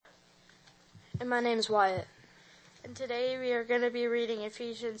And my name's Wyatt. And today we are going to be reading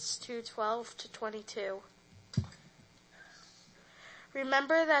Ephesians 2:12 to 22.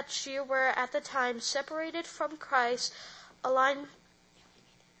 Remember that you were at the time separated from Christ,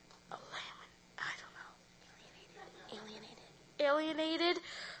 alienated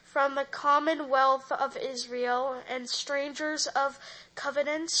from the commonwealth of Israel and strangers of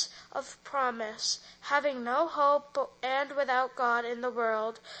covenants of promise, having no hope and without God in the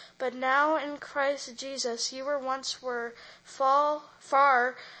world. But now in Christ Jesus you were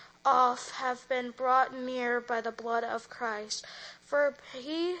far off, have been brought near by the blood of Christ. For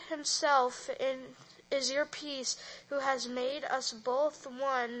he himself is your peace, who has made us both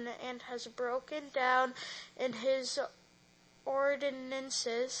one and has broken down in his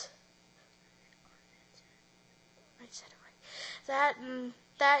ordinances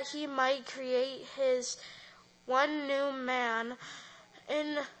that he might create his one new man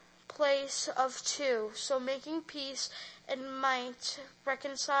in place of two, so making peace, and might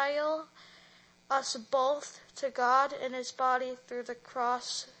reconcile us both to God in his body through the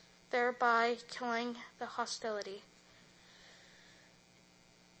cross, thereby killing the hostility.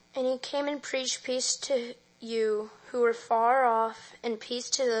 And he came and preached peace to you who were far off, and peace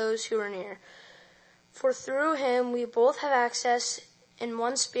to those who were near. For through him we both have access in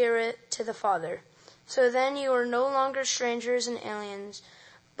one Spirit to the Father. So then you are no longer strangers and aliens,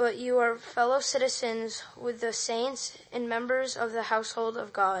 but you are fellow citizens with the saints and members of the household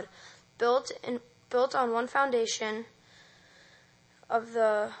of God, built on one foundation of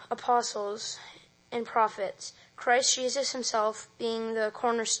the apostles and prophets, Christ Jesus himself being the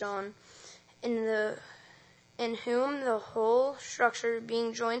cornerstone, in whom the whole structure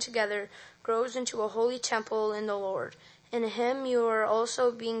being joined together grows into a holy temple in the Lord. In him you are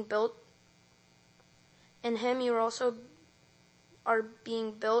also being built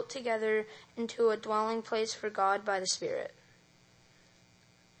together into a dwelling place for God by the Spirit.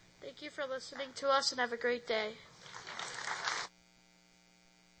 Thank you for listening to us, and have a great day.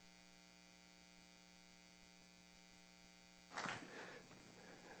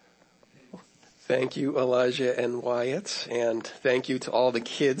 Thank you, Elijah and Wyatt, and thank you to all the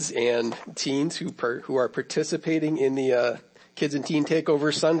kids and teens who are participating in the Kids and Teen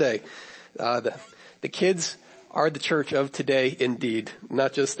Takeover Sunday. The kids are the church of today, indeed,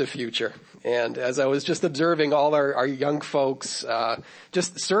 not just the future. And as I was just observing all our young folks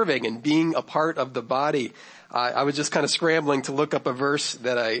just serving and being a part of the body, I was just kind of scrambling to look up a verse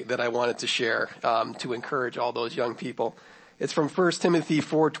that I wanted to share to encourage all those young people. It's from 1 Timothy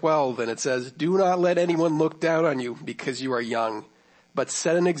 4:12, and it says, "Do not let anyone look down on you because you are young, but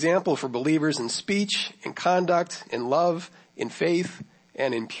set an example for believers in speech, in conduct, in love, in faith,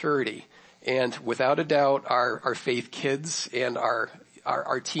 and in purity." And without a doubt, our faith kids and our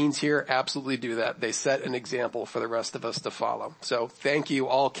teens here absolutely do that. They set an example for the rest of us to follow. So thank you,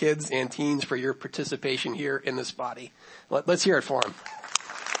 all kids and teens, for your participation here in this body. Let's hear it for them.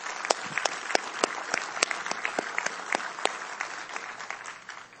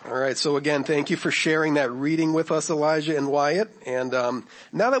 All right, so again, thank you for sharing that reading with us, Elijah and Wyatt. And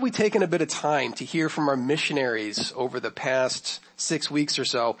now that we've taken a bit of time to hear from our missionaries over the past 6 weeks or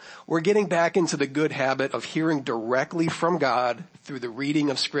so, we're getting back into the good habit of hearing directly from God through the reading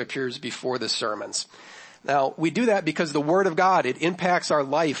of scriptures before the sermons. Now, we do that because the Word of God, it impacts our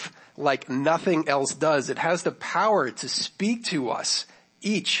life like nothing else does. It has the power to speak to us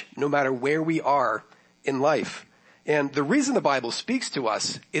each, no matter where we are in life. And the reason the Bible speaks to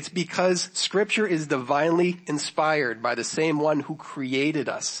us, it's because Scripture is divinely inspired by the same one who created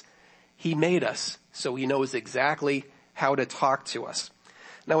us. He made us, so he knows exactly how to talk to us.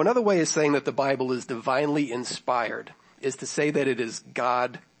 Now, another way of saying that the Bible is divinely inspired is to say that it is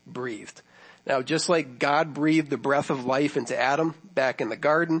God-breathed. Now, just like God breathed the breath of life into Adam back in the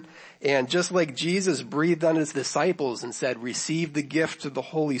garden, and just like Jesus breathed on his disciples and said, "Receive the gift of the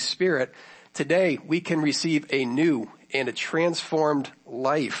Holy Spirit," today, we can receive a new and a transformed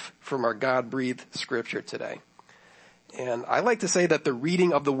life from our God-breathed scripture today. And I like to say that the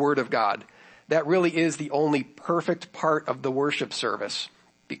reading of the Word of God, that really is the only perfect part of the worship service,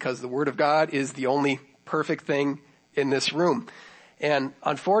 because the Word of God is the only perfect thing in this room. And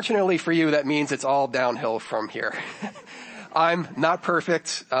unfortunately for you, that means it's all downhill from here. I'm not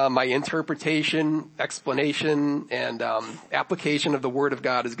perfect. My interpretation, explanation, and application of the Word of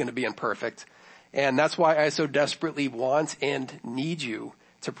God is going to be imperfect. And that's why I so desperately want and need you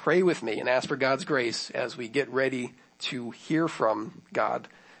to pray with me and ask for God's grace as we get ready to hear from God,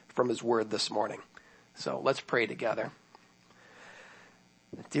 from his Word this morning. So let's pray together.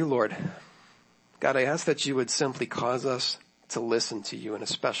 Dear Lord, God, I ask that you would simply cause us to listen to you in a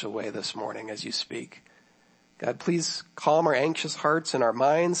special way this morning as you speak. God, please calm our anxious hearts and our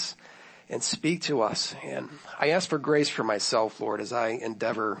minds and speak to us. And I ask for grace for myself, Lord, as I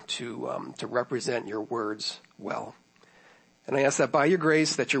endeavor to represent your words well. And I ask that by your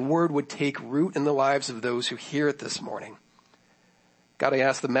grace that your word would take root in the lives of those who hear it this morning. God, I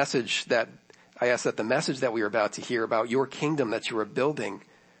ask that the message that we are about to hear about your kingdom that you are building,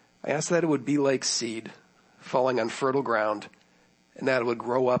 I ask that it would be like seed falling on fertile ground, and that it would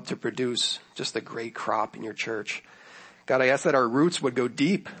grow up to produce just a great crop in your church. God, I ask that our roots would go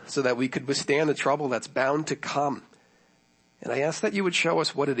deep so that we could withstand the trouble that's bound to come. And I ask that you would show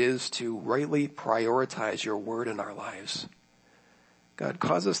us what it is to rightly prioritize your word in our lives. God,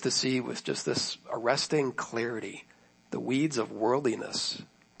 cause us to see with just this arresting clarity the weeds of worldliness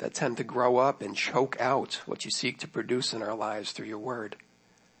that tend to grow up and choke out what you seek to produce in our lives through your word.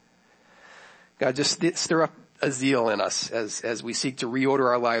 God, just stir up a zeal in us as we seek to reorder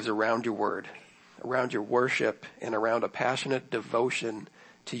our lives around your word, around your worship, and around a passionate devotion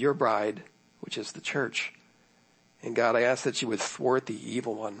to your bride, which is the church. And God, I ask that you would thwart the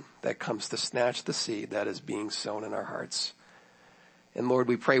evil one that comes to snatch the seed that is being sown in our hearts. And Lord,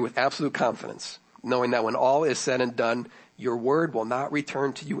 we pray with absolute confidence, knowing that when all is said and done, your word will not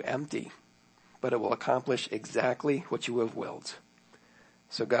return to you empty, but it will accomplish exactly what you have willed.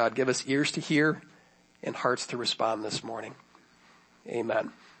 So God, give us ears to hear and hearts to respond this morning.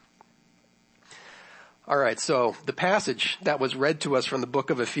 Amen. All right, so the passage that was read to us from the book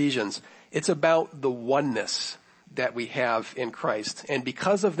of Ephesians, it's about the oneness that we have in Christ. And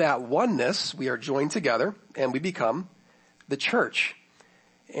because of that oneness, we are joined together and we become the church.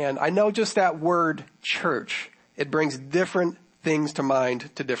 And I know just that word church, it brings different things to mind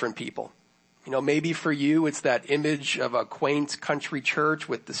to different people. You know, maybe for you, it's that image of a quaint country church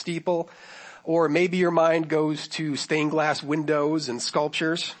with the steeple, or maybe your mind goes to stained glass windows and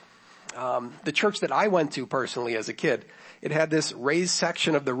sculptures. The church that I went to personally as a kid, it had this raised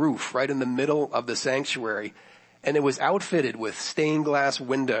section of the roof right in the middle of the sanctuary, and it was outfitted with stained glass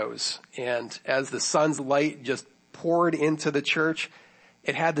windows. And as the sun's light just poured into the church,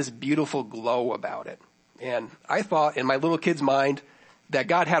 it had this beautiful glow about it. And I thought in my little kid's mind that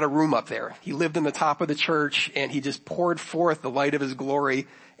God had a room up there. He lived in the top of the church and he just poured forth the light of his glory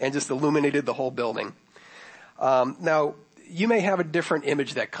and just illuminated the whole building. Now, you may have a different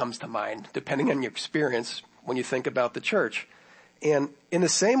image that comes to mind depending on your experience when you think about the church. And in the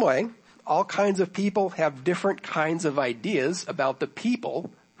same way, all kinds of people have different kinds of ideas about the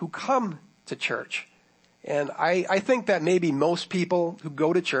people who come to church. And I think that maybe most people who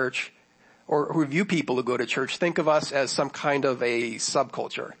go to church or who view people who go to church think of us as some kind of a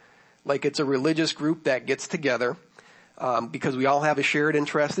subculture. Like it's a religious group that gets together because we all have a shared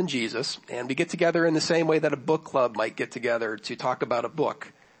interest in Jesus. And we get together in the same way that a book club might get together to talk about a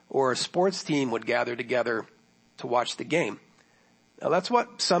book. Or a sports team would gather together to watch the game. Now that's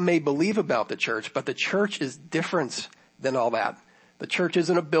what some may believe about the church, but the church is different than all that. The church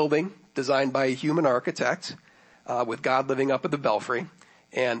isn't a building designed by a human architect with God living up at the belfry.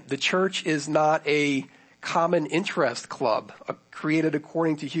 And the church is not a common interest club created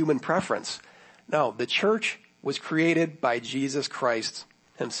according to human preference. No, the church was created by Jesus Christ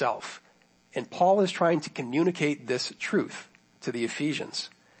himself. And Paul is trying to communicate this truth to the Ephesians.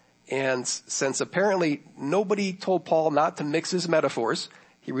 And since apparently nobody told Paul not to mix his metaphors,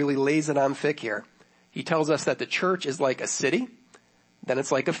 he really lays it on thick here. He tells us that the church is like a city, then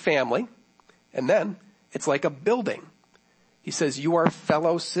it's like a family, and then it's like a building. He says, you are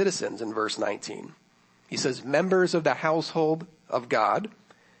fellow citizens in verse 19. He says, members of the household of God.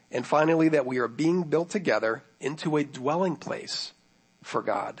 And finally, that we are being built together into a dwelling place for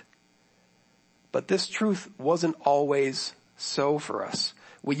God. But this truth wasn't always so for us.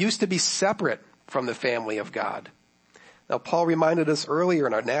 We used to be separate from the family of God. Now, Paul reminded us earlier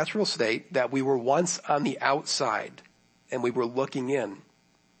in our natural state that we were once on the outside and we were looking in.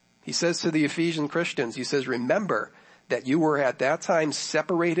 He says to the Ephesian Christians, he says, remember that you were at that time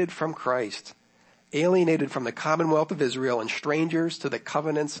separated from Christ, alienated from the commonwealth of Israel and strangers to the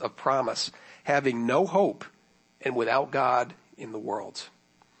covenants of promise, having no hope and without God in the world.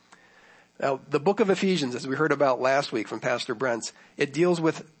 Now, the book of Ephesians, as we heard about last week from Pastor Brent, it deals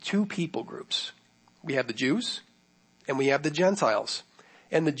with two people groups. We have the Jews and we have the Gentiles.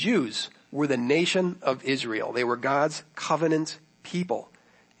 And the Jews were the nation of Israel. They were God's covenant people.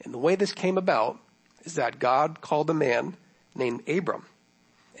 And the way this came about is that God called a man named Abram,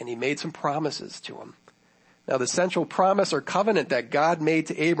 and he made some promises to him. Now, the central promise or covenant that God made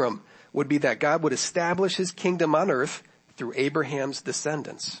to Abram would be that God would establish his kingdom on earth through Abraham's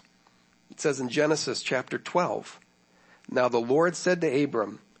descendants. It says in Genesis chapter 12 Now the Lord said to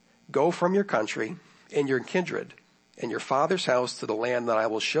Abram, go from your country and your kindred and your father's house to the land that I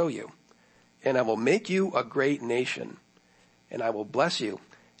will show you. And I will make you a great nation, and I will bless you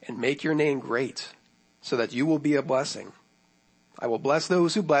and make your name great, so that you will be a blessing. I will bless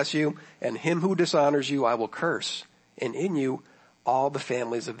those who bless you, and him who dishonors you I will curse, and in you all the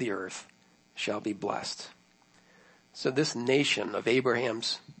families of the earth shall be blessed. So this nation of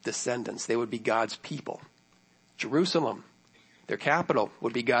Abraham's descendants, they would be God's people. Jerusalem, their capital,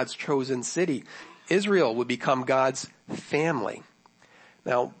 would be God's chosen city. Israel would become God's family.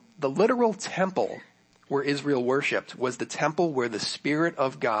 Now, the literal temple where Israel worshipped was the temple where the Spirit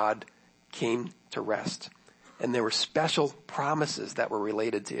of God came to rest. And there were special promises that were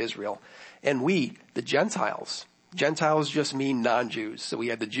related to Israel. And we, the Gentiles just mean non-Jews. So we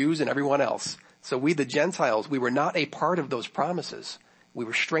had the Jews and everyone else. So we, the Gentiles, we were not a part of those promises. We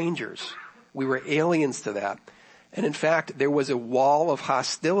were strangers. We were aliens to that. And in fact, there was a wall of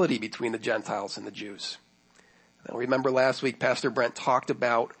hostility between the Gentiles and the Jews. Now remember last week, Pastor Brent talked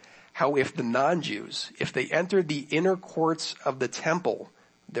about how if the non-Jews, if they entered the inner courts of the temple,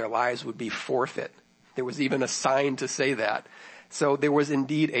 their lives would be forfeit. There was even a sign to say that. So there was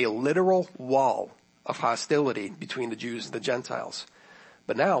indeed a literal wall of hostility between the Jews and the Gentiles.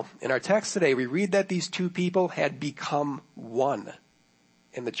 But now, in our text today, we read that these two people had become one,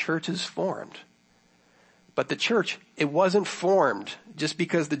 and the church is formed. But the church, it wasn't formed just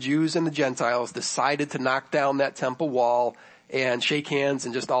because the Jews and the Gentiles decided to knock down that temple wall and shake hands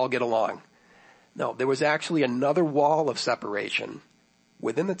and just all get along. No, there was actually another wall of separation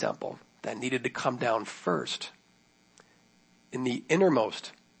within the temple that needed to come down first. In the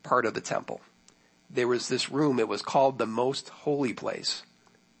innermost part of the temple, there was this room. It was called the most holy place.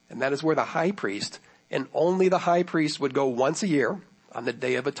 And that is where the high priest, and only the high priest, would go once a year on the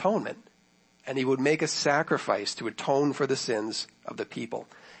Day of Atonement. And he would make a sacrifice to atone for the sins of the people.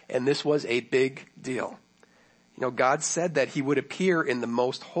 And this was a big deal. You know, God said that he would appear in the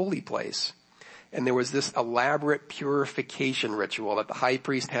most holy place. And there was this elaborate purification ritual that the high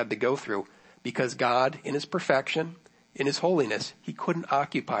priest had to go through because God, in his perfection, in his holiness, he couldn't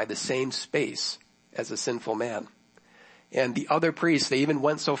occupy the same space as a sinful man. And the other priests, they even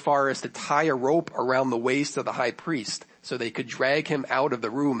went so far as to tie a rope around the waist of the high priest so they could drag him out of the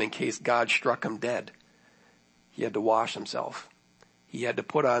room in case God struck him dead. He had to wash himself. He had to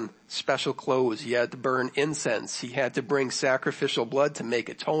put on special clothes. He had to burn incense. He had to bring sacrificial blood to make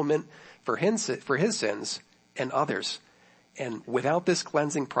atonement for his sins and others. And without this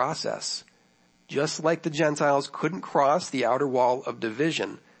cleansing process, just like the Gentiles couldn't cross the outer wall of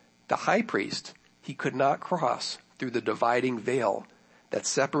division, the high priest, he could not cross through the dividing veil that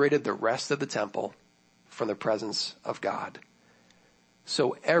separated the rest of the temple from the presence of God.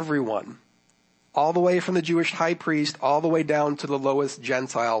 So everyone, all the way from the Jewish high priest all the way down to the lowest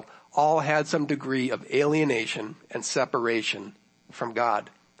Gentile, all had some degree of alienation and separation from God.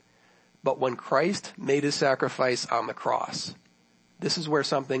 But when Christ made his sacrifice on the cross, this is where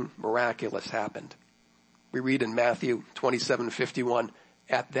something miraculous happened. We read in Matthew 27:51,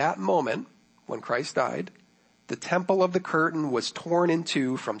 at that moment, when Christ died, the temple of the curtain was torn in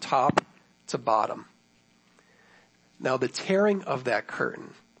two from top to bottom. Now the tearing of that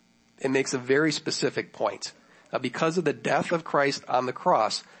curtain, it makes a very specific point. Now because of the death of Christ on the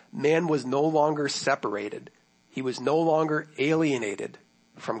cross, man was no longer separated. He was no longer alienated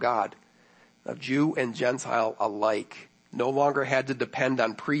from God. Now Jew and Gentile alike no longer had to depend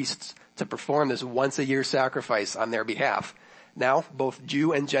on priests to perform this once a year sacrifice on their behalf. Now both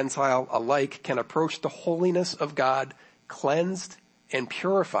Jew and Gentile alike can approach the holiness of God cleansed and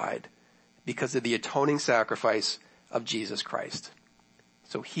purified because of the atoning sacrifice of Jesus Christ.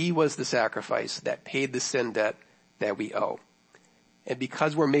 So he was the sacrifice that paid the sin debt that we owe. And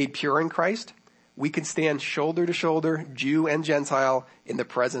because we're made pure in Christ, we can stand shoulder to shoulder, Jew and Gentile, in the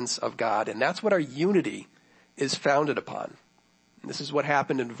presence of God. And that's what our unity is founded upon. And this is what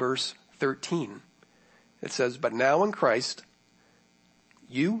happened in verse 13. It says, but now in Christ,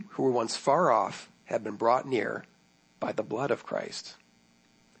 you who were once far off have been brought near by the blood of Christ.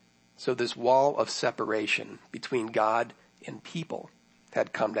 So this wall of separation between God and people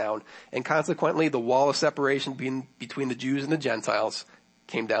had come down. And consequently, the wall of separation between the Jews and the Gentiles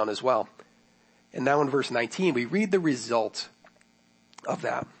came down as well. And now in verse 19, we read the result of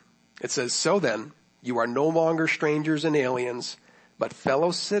that. It says, so then, you are no longer strangers and aliens, but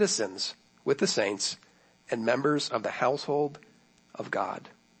fellow citizens with the saints and members of the household of God.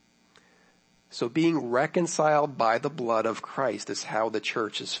 So being reconciled by the blood of Christ is how the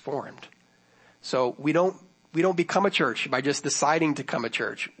church is formed. So we don't become a church by just deciding to become a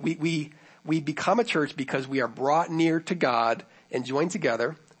church. We We become a church because we are brought near to God and joined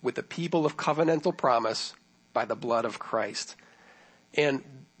together with the people of covenantal promise by the blood of Christ. And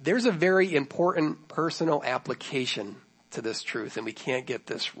there's a very important personal application to this truth, and we can't get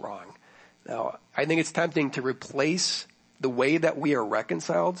this wrong. Now, I think it's tempting to replace the way that we are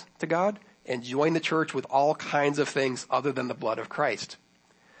reconciled to God and join the church with all kinds of things other than the blood of Christ.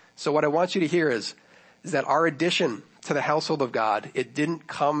 So what I want you to hear is that our addition to the household of God, it didn't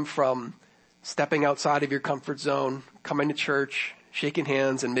come from stepping outside of your comfort zone, coming to church, shaking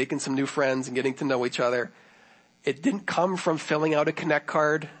hands and making some new friends and getting to know each other. It didn't come from filling out a Connect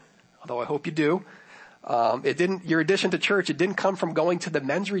card, although I hope you do. Your addition to church, it didn't come from going to the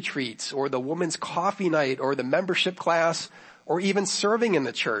men's retreats or the women's coffee night or the membership class or even serving in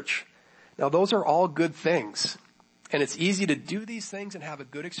the church. Now those are all good things. And it's easy to do these things and have a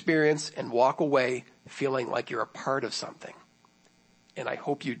good experience and walk away feeling like you're a part of something. And I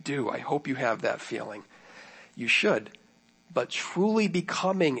hope you do. I hope you have that feeling. You should. But truly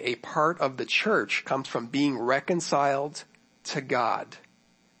becoming a part of the church comes from being reconciled to God.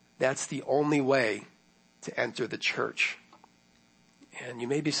 That's the only way to enter the church. And you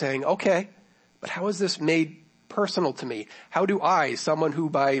may be saying, okay, but how is this made personal to me? How do I, someone who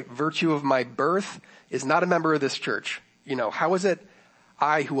by virtue of my birth is not a member of this church, how is it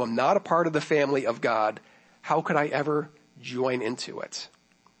I, who am not a part of the family of God, how could I ever join into it?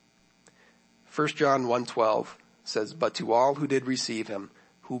 1 John 1:12 says, but to all who did receive him,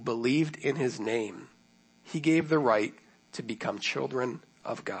 who believed in his name, he gave the right to become children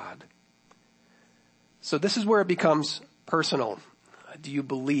of God. So this is where it becomes personal. Do you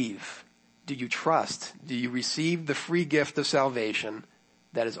believe? Do you trust? Do you receive the free gift of salvation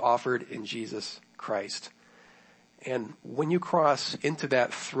that is offered in Jesus Christ? And when you cross into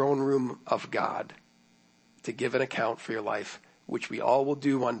that throne room of God to give an account for your life, which we all will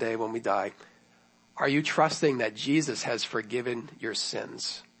do one day when we die, are you trusting that Jesus has forgiven your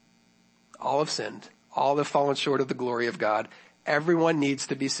sins? All have sinned. All have fallen short of the glory of God. Everyone needs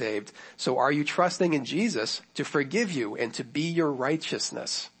to be saved. So are you trusting in Jesus to forgive you and to be your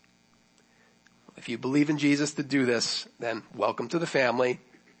righteousness? If you believe in Jesus to do this, then welcome to the family.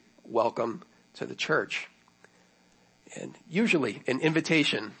 Welcome to the church. And usually an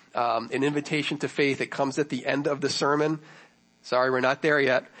invitation to faith, it comes at the end of the sermon. Sorry, we're not there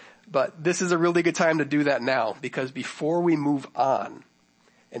yet. But this is a really good time to do that now, because before we move on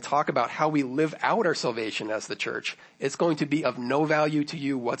and talk about how we live out our salvation as the church, it's going to be of no value to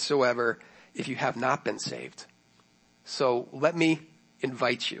you whatsoever if you have not been saved. So let me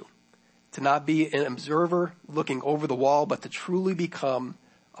invite you to not be an observer looking over the wall, but to truly become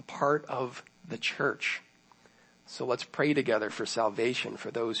a part of the church. So let's pray together for salvation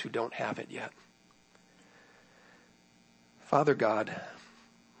for those who don't have it yet. Father God,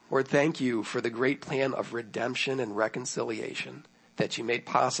 Lord, thank you for the great plan of redemption and reconciliation that you made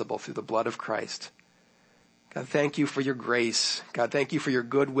possible through the blood of Christ. God, thank you for your grace. God, thank you for your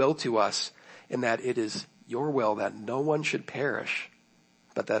goodwill to us, in that it is your will that no one should perish,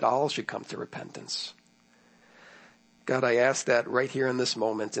 but that all should come to repentance. God, I ask that right here in this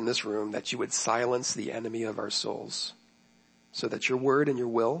moment, in this room, that you would silence the enemy of our souls, so that your word and your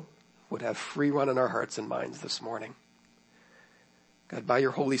will would have free run in our hearts and minds this morning. God, by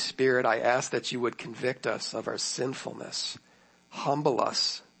your Holy Spirit, I ask that you would convict us of our sinfulness, humble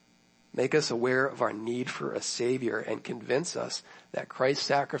us, make us aware of our need for a Savior, and convince us that Christ's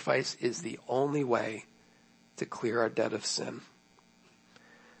sacrifice is the only way to clear our debt of sin.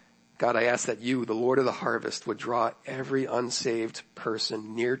 God, I ask that you, the Lord of the harvest, would draw every unsaved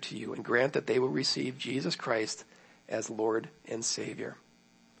person near to you and grant that they will receive Jesus Christ as Lord and Savior.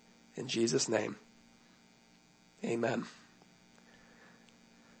 In Jesus' name, amen.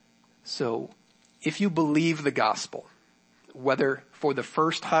 So, if you believe the gospel, whether for the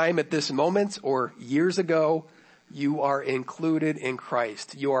first time at this moment or years ago, you are included in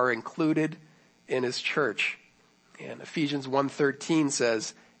Christ. You are included in his church. And Ephesians 1:13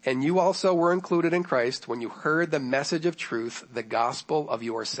 says, and you also were included in Christ when you heard the message of truth, the gospel of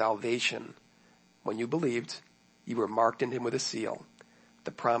your salvation. When you believed, you were marked in him with a seal, the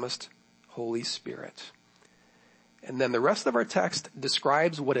promised Holy Spirit. And then the rest of our text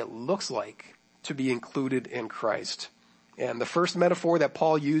describes what it looks like to be included in Christ. And the first metaphor that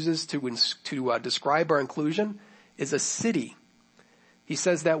Paul uses to describe our inclusion is a city. He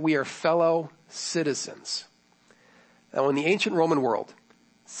says that we are fellow citizens. Now, in the ancient Roman world,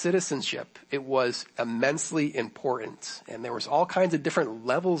 citizenship, it was immensely important. And there was all kinds of different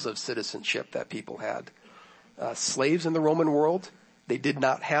levels of citizenship that people had. Slaves in the Roman world, they did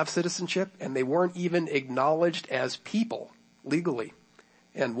not have citizenship, and they weren't even acknowledged as people legally.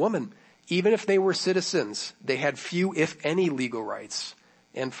 And women, Even if they were citizens, they had few, if any, legal rights.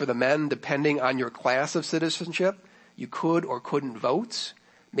 And for the men, depending on your class of citizenship, you could or couldn't vote.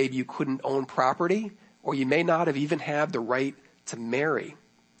 Maybe you couldn't own property, or you may not have even had the right to marry.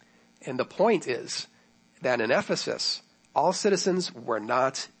 And the point is that in Ephesus, all citizens were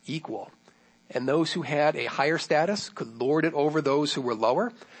not equal. And those who had a higher status could lord it over those who were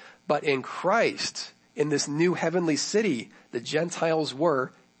lower. But in Christ, in this new heavenly city, the Gentiles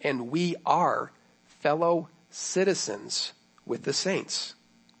were, and we are, fellow citizens with the saints.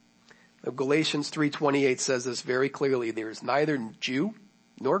 Now, Galatians 3:28 says this very clearly. There is neither Jew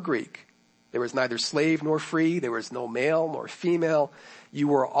nor Greek. There is neither slave nor free. There is no male nor female.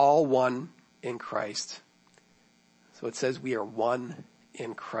 You are all one in Christ. So it says we are one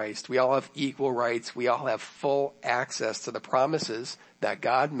in Christ. We all have equal rights. We all have full access to the promises that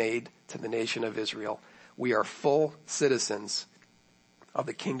God made to the nation of Israel. We are full citizens of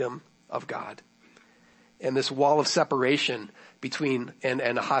the kingdom of God. And this wall of separation between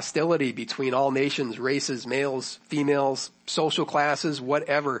and hostility between all nations, races, males, females, social classes,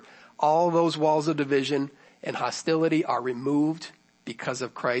 whatever, all those walls of division and hostility are removed because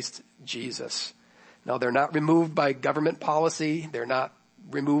of Christ Jesus. Now, they're not removed by government policy. They're not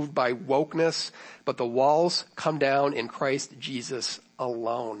removed by wokeness, but the walls come down in Christ Jesus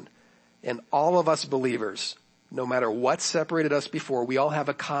alone. And all of us believers, no matter what separated us before, we all have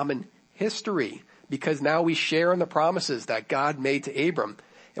a common history because now we share in the promises that God made to Abram.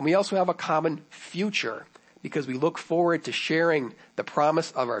 And we also have a common future because we look forward to sharing the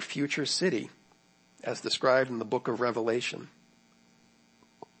promise of our future city as described in the book of Revelation.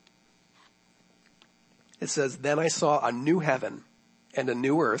 It says, "Then I saw a new heaven and a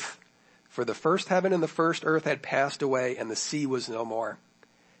new earth, for the first heaven and the first earth had passed away, and the sea was no more.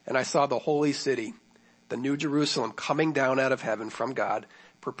 And I saw the holy city, the new Jerusalem, coming down out of heaven from God,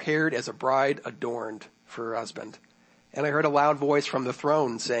 prepared as a bride adorned for her husband. And I heard a loud voice from the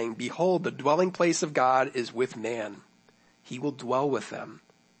throne saying, 'Behold, the dwelling place of God is with man. He will dwell with them,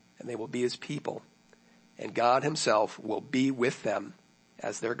 and they will be his people. And God himself will be with them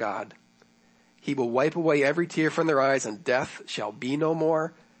as their God. He will wipe away every tear from their eyes, and death shall be no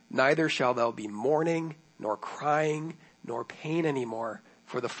more. Neither shall there be mourning, nor crying, nor pain anymore,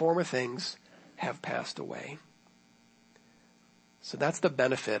 for the former things have passed away.'" So that's the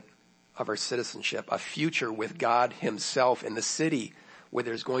benefit of our citizenship, a future with God himself in the city where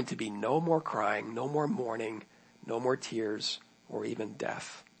there's going to be no more crying, no more mourning, no more tears, or even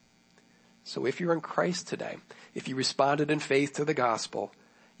death. So if you're in Christ today, if you responded in faith to the gospel,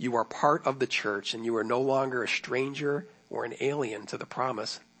 you are part of the church and you are no longer a stranger or an alien to the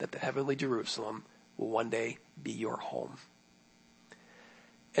promise that the heavenly Jerusalem will one day be your home.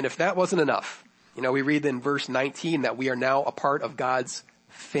 And if that wasn't enough, we read in verse 19 that we are now a part of God's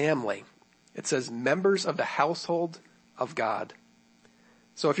family. It says members of the household of God.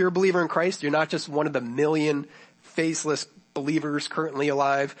 So if you're a believer in Christ, you're not just one of the million faceless believers currently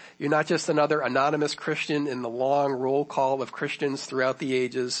alive. You're not just another anonymous Christian in the long roll call of Christians throughout the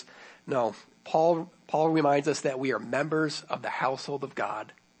ages. No, Paul reminds us that we are members of the household of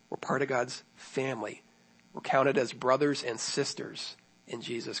God. We're part of God's family. We're counted as brothers and sisters in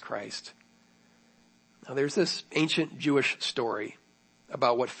Jesus Christ. Now there's this ancient Jewish story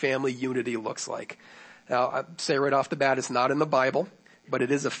about what family unity looks like. Now I'll say right off the bat, it's not in the Bible, but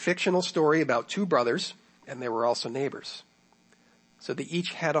it is a fictional story about two brothers, and they were also neighbors. So they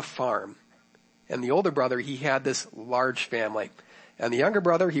each had a farm. And the older brother, he had this large family. And the younger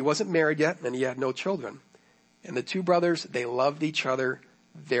brother, he wasn't married yet, and he had no children. And the two brothers, they loved each other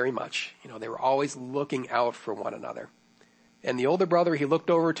very much. They were always looking out for one another. And the older brother, he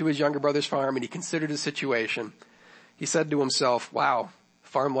looked over to his younger brother's farm and he considered his situation. He said to himself, "Wow,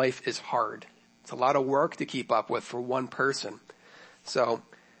 farm life is hard. It's a lot of work to keep up with for one person. So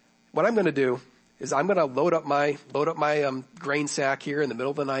what I'm going to do is I'm going to load up my grain sack here in the middle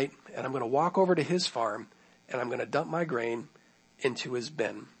of the night, and I'm going to walk over to his farm and I'm going to dump my grain into his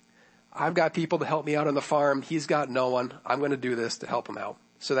bin. I've got people to help me out on the farm. He's got no one. I'm going to do this to help him out."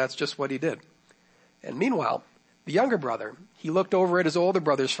 So that's just what he did. And meanwhile, the younger brother, he looked over at his older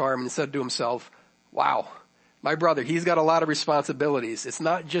brother's farm and said to himself, "Wow, my brother, he's got a lot of responsibilities. It's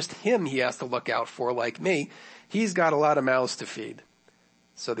not just him he has to look out for like me. He's got a lot of mouths to feed."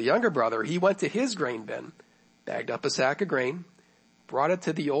 So the younger brother, he went to his grain bin, bagged up a sack of grain, brought it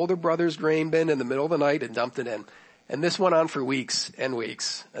to the older brother's grain bin in the middle of the night and dumped it in. And this went on for weeks and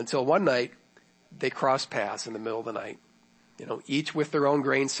weeks until one night they crossed paths in the middle of the night, each with their own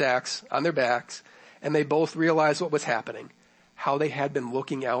grain sacks on their backs. And they both realized what was happening, how they had been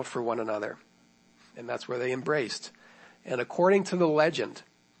looking out for one another. And that's where they embraced. And according to the legend,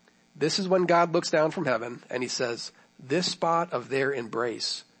 This is when God looks down from heaven and he says, this spot of their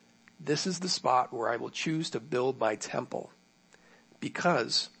embrace, this is the spot where I will choose to build my temple,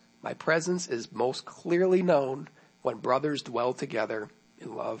 because my presence is most clearly known when brothers dwell together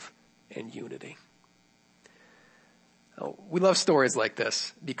in love and unity. Now, we love stories like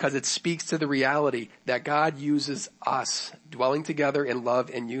this because it speaks to the reality that God uses us dwelling together in love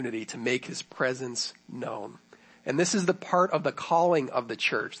and unity to make his presence known. And this is the part of the calling of the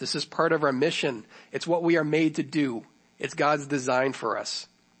church. This is part of our mission. It's what we are made to do. It's God's design for us.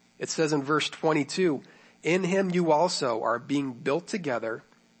 It says in verse 22, in him you also are being built together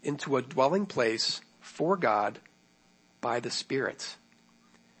into a dwelling place for God by the Spirit.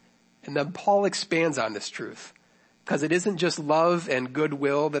 And then Paul expands on this truth, because it isn't just love and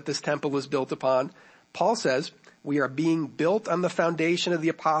goodwill that this temple is built upon. Paul says we are being built on the foundation of the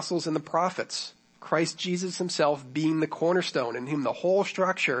apostles and the prophets, Christ Jesus himself being the cornerstone, in whom the whole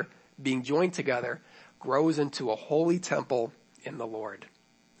structure, being joined together, grows into a holy temple in the Lord.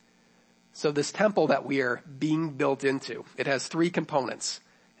 So this temple that we are being built into, it has three components.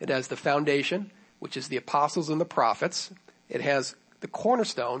 It has the foundation, which is the apostles and the prophets. It has the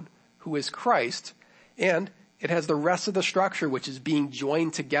cornerstone, who is Christ, and it has the rest of the structure, which is being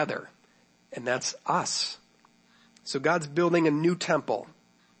joined together, and that's us. So God's building a new temple,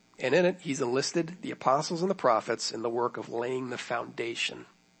 and in it he's enlisted the apostles and the prophets in the work of laying the foundation.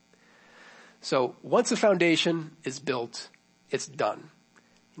 So once the foundation is built, it's done.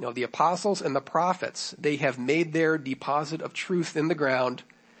 You know, the apostles and the prophets, they have made their deposit of truth in the ground.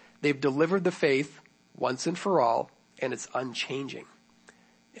 They've delivered the faith once and for all, and it's unchanging.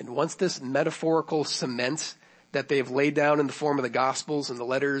 And once this metaphorical cement that they've laid down in the form of the Gospels and the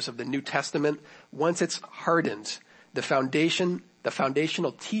letters of the New Testament, once it's hardened, the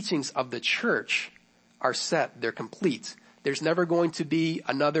foundational teachings of the church are set. They're complete. There's never going to be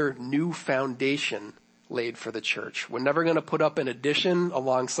another new foundation laid for the church. We're never going to put up an addition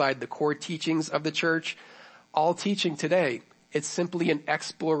alongside the core teachings of the church. All teaching today, it's simply an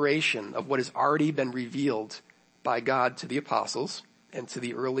exploration of what has already been revealed by God to the apostles and to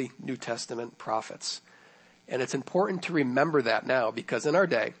the early New Testament prophets. And it's important to remember that now, because in our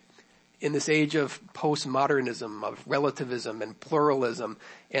day, in this age of postmodernism, of relativism and pluralism,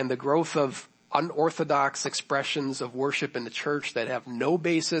 and the growth of unorthodox expressions of worship in the church that have no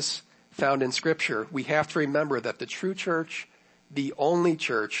basis found in Scripture, we have to remember that the true church, the only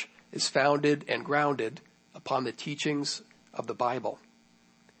church, is founded and grounded upon the teachings of the Bible.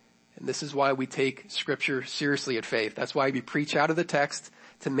 And this is why we take Scripture seriously at Faith. That's why we preach out of the text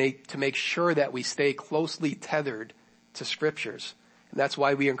to make sure that we stay closely tethered to Scriptures. And that's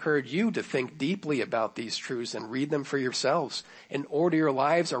why we encourage you to think deeply about these truths and read them for yourselves and order your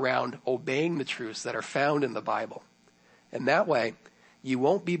lives around obeying the truths that are found in the Bible. And that way, you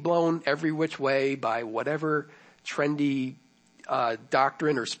won't be blown every which way by whatever trendy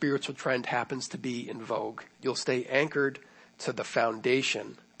doctrine or spiritual trend happens to be in vogue. You'll stay anchored to the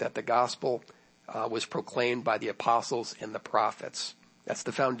foundation that the gospel was proclaimed by the apostles and the prophets. That's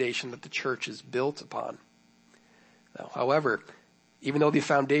the foundation that the church is built upon. Now, however, even though the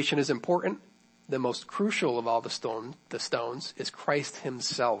foundation is important, the most crucial of all the stones is Christ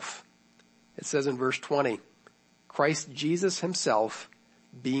himself. It says in verse 20, Christ Jesus himself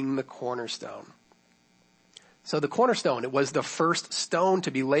being the cornerstone. So the cornerstone, it was the first stone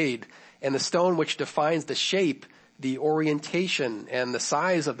to be laid, and the stone which defines the shape, the orientation, and the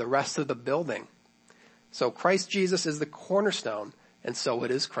size of the rest of the building. So Christ Jesus is the cornerstone, and so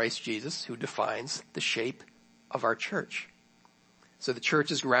it is Christ Jesus who defines the shape of our church. So the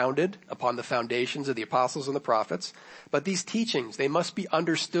church is grounded upon the foundations of the apostles and the prophets, but these teachings, they must be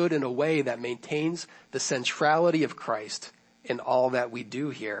understood in a way that maintains the centrality of Christ in all that we do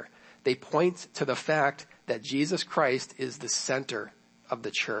here. They point to the fact that Jesus Christ is the center of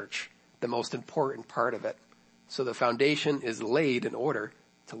the church, the most important part of it. So the foundation is laid in order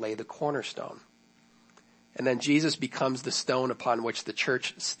to lay the cornerstone. And then Jesus becomes the stone upon which the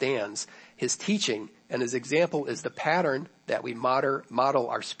church stands. His teaching and his example is the pattern that we model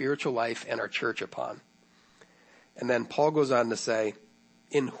our spiritual life and our church upon. And then Paul goes on to say,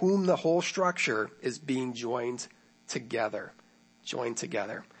 in whom the whole structure is being joined together. Joined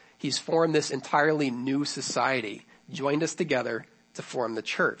together. He's formed this entirely new society, joined us together to form the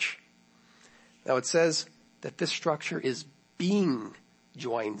church. Now it says that this structure is being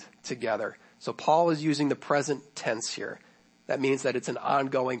joined together. So Paul is using the present tense here. That means that it's an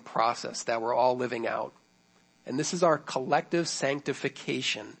ongoing process that we're all living out. And this is our collective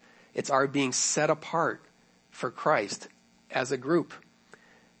sanctification. It's our being set apart for Christ as a group.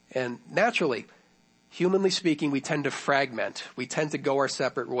 And naturally, humanly speaking, we tend to fragment. We tend to go our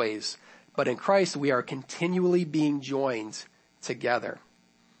separate ways. But in Christ, we are continually being joined together.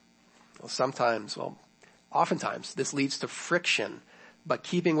 Oftentimes, this leads to friction. But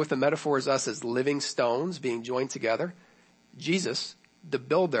keeping with the metaphors, us as living stones being joined together, Jesus, the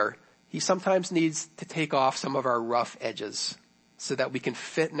builder, he sometimes needs to take off some of our rough edges so that we can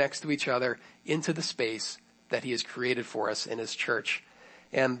fit next to each other into the space that he has created for us in his church.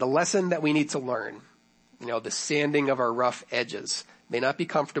 And the lesson that we need to learn, the sanding of our rough edges, may not be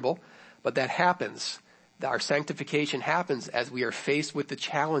comfortable, but that happens. Our sanctification happens as we are faced with the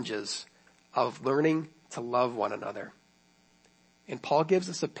challenges of learning to love one another. And Paul gives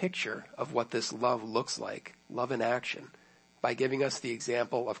us a picture of what this love looks like, love in action, by giving us the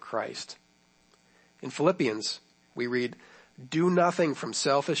example of Christ. In Philippians, we read, "Do nothing from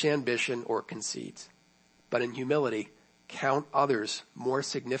selfish ambition or conceit, but in humility count others more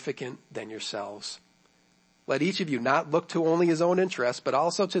significant than yourselves. Let each of you not look to only his own interests, but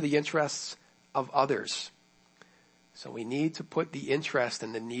also to the interests of others." So we need to put the interest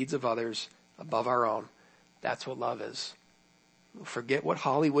and the needs of others above our own. That's what love is. Forget what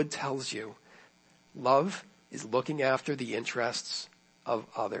Hollywood tells you. Love is looking after the interests of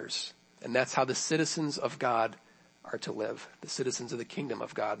others. And that's how the citizens of God are to live. The citizens of the kingdom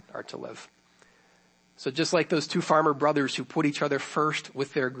of God are to live. So just like those two farmer brothers who put each other first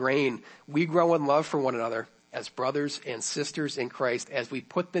with their grain, we grow in love for one another as brothers and sisters in Christ as we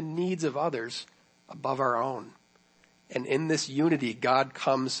put the needs of others above our own. And in this unity, God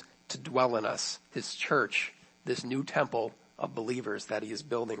comes to dwell in us, his church, this new temple of believers that he is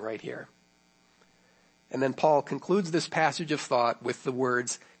building right here. And then Paul concludes this passage of thought with the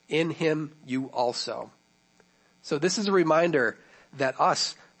words, "In him you also." So this is a reminder that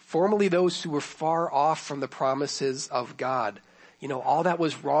us, formerly those who were far off from the promises of God, all that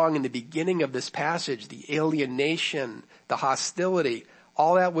was wrong in the beginning of this passage, the alienation, the hostility,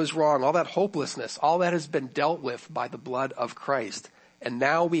 all that was wrong, all that hopelessness, all that has been dealt with by the blood of Christ. And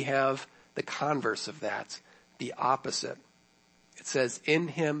now we have the converse of that, the opposite. It says, "In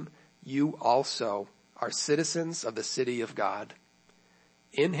him you also are citizens of the city of God."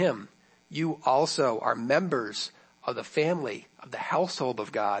 In him you also are members of the family, of the household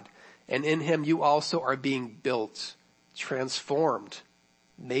of God. And in him you also are being built, transformed,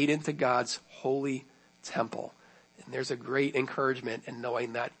 made into God's holy temple. And there's a great encouragement in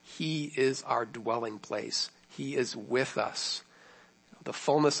knowing that he is our dwelling place. He is with us. The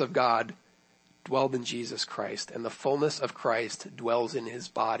fullness of God dwelled in Jesus Christ, and the fullness of Christ dwells in his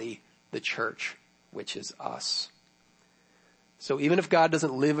body, the church, which is us. So even if God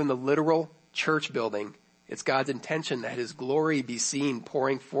doesn't live in the literal church building, it's God's intention that his glory be seen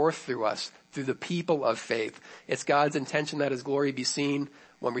pouring forth through us, through the people of faith. It's God's intention that his glory be seen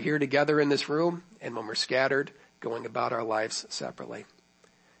when we're here together in this room and when we're scattered, going about our lives separately.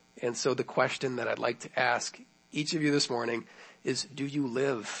 And so the question that I'd like to ask each of you this morning is, do you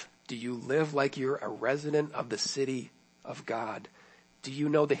live? Do you live like you're a resident of the city of God? Do you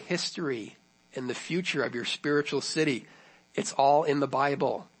know the history and the future of your spiritual city? It's all in the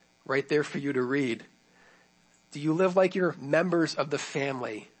Bible, right there for you to read. Do you live like you're members of the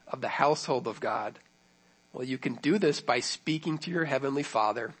family, of the household of God? Well, you can do this by speaking to your Heavenly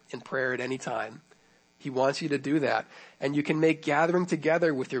Father in prayer at any time. He wants you to do that. And you can make gathering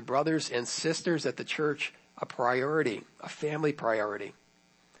together with your brothers and sisters at the church a priority, a family priority.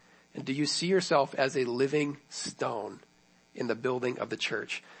 And do you see yourself as a living stone in the building of the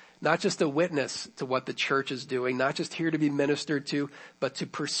church? Not just a witness to what the church is doing, not just here to be ministered to, but to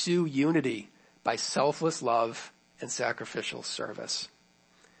pursue unity by selfless love and sacrificial service.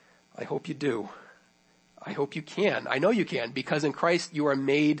 I hope you do. I hope you can. I know you can, because in Christ you are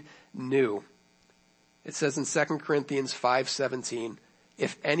made new. It says in 2 Corinthians 5:17,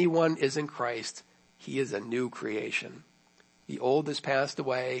 "If anyone is in Christ, he is a new creation. The old has passed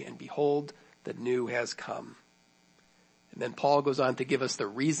away, and behold, the new has come." And then Paul goes on to give us the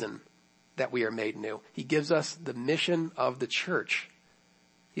reason that we are made new. He gives us the mission of the church.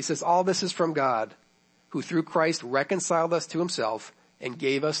 He says, all this is from God, who through Christ reconciled us to himself and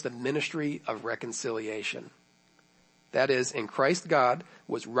gave us the ministry of reconciliation. That is, in Christ God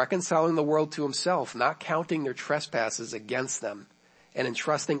was reconciling the world to himself, not counting their trespasses against them, and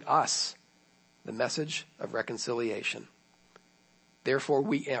entrusting us the message of reconciliation. Therefore,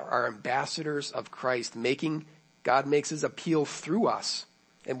 we are ambassadors of Christ, God makes his appeal through us,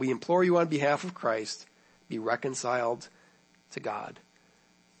 and we implore you on behalf of Christ, be reconciled to God.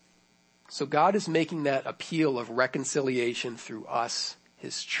 So God is making that appeal of reconciliation through us,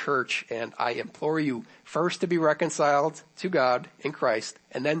 his church, and I implore you first to be reconciled to God in Christ,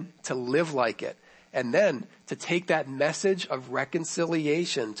 and then to live like it, And then to take that message of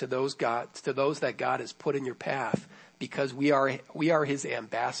reconciliation to those that God has put in your path, because we are his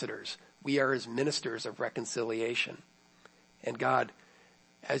ambassadors. We are his ministers of reconciliation. And God,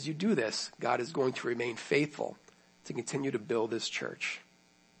 as you do this, God is going to remain faithful to continue to build his church.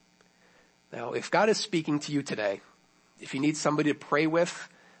 Now, if God is speaking to you today, if you need somebody to pray with,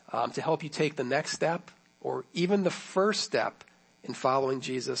 to help you take the next step, or even the first step in following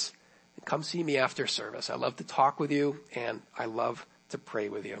Jesus, come see me after service. I love to talk with you, and I love to pray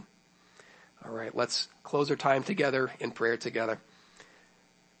with you. All right, let's close our time together in prayer together.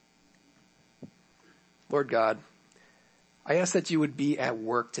 Lord God, I ask that you would be at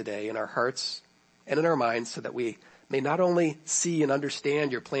work today in our hearts and in our minds, so that we may not only see and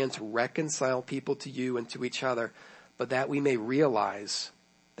understand your plan to reconcile people to you and to each other, but that we may realize,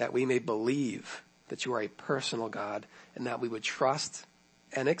 that we may believe that you are a personal God, and that we would trust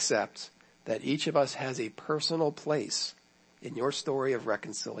and accept that each of us has a personal place in your story of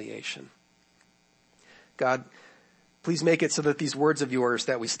reconciliation. God, please make it so that these words of yours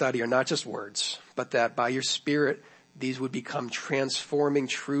that we study are not just words, but that by your Spirit, these would become transforming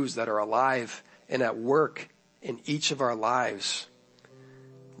truths that are alive and at work in each of our lives.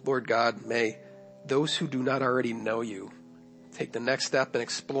 Lord God, may those who do not already know you take the next step in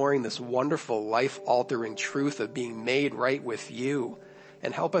exploring this wonderful, life-altering truth of being made right with you,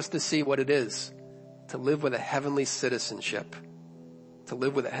 and help us to see what it is to live with a heavenly citizenship, to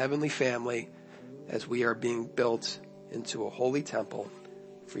live with a heavenly family as we are being built into a holy temple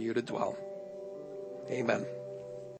for you to dwell. Amen.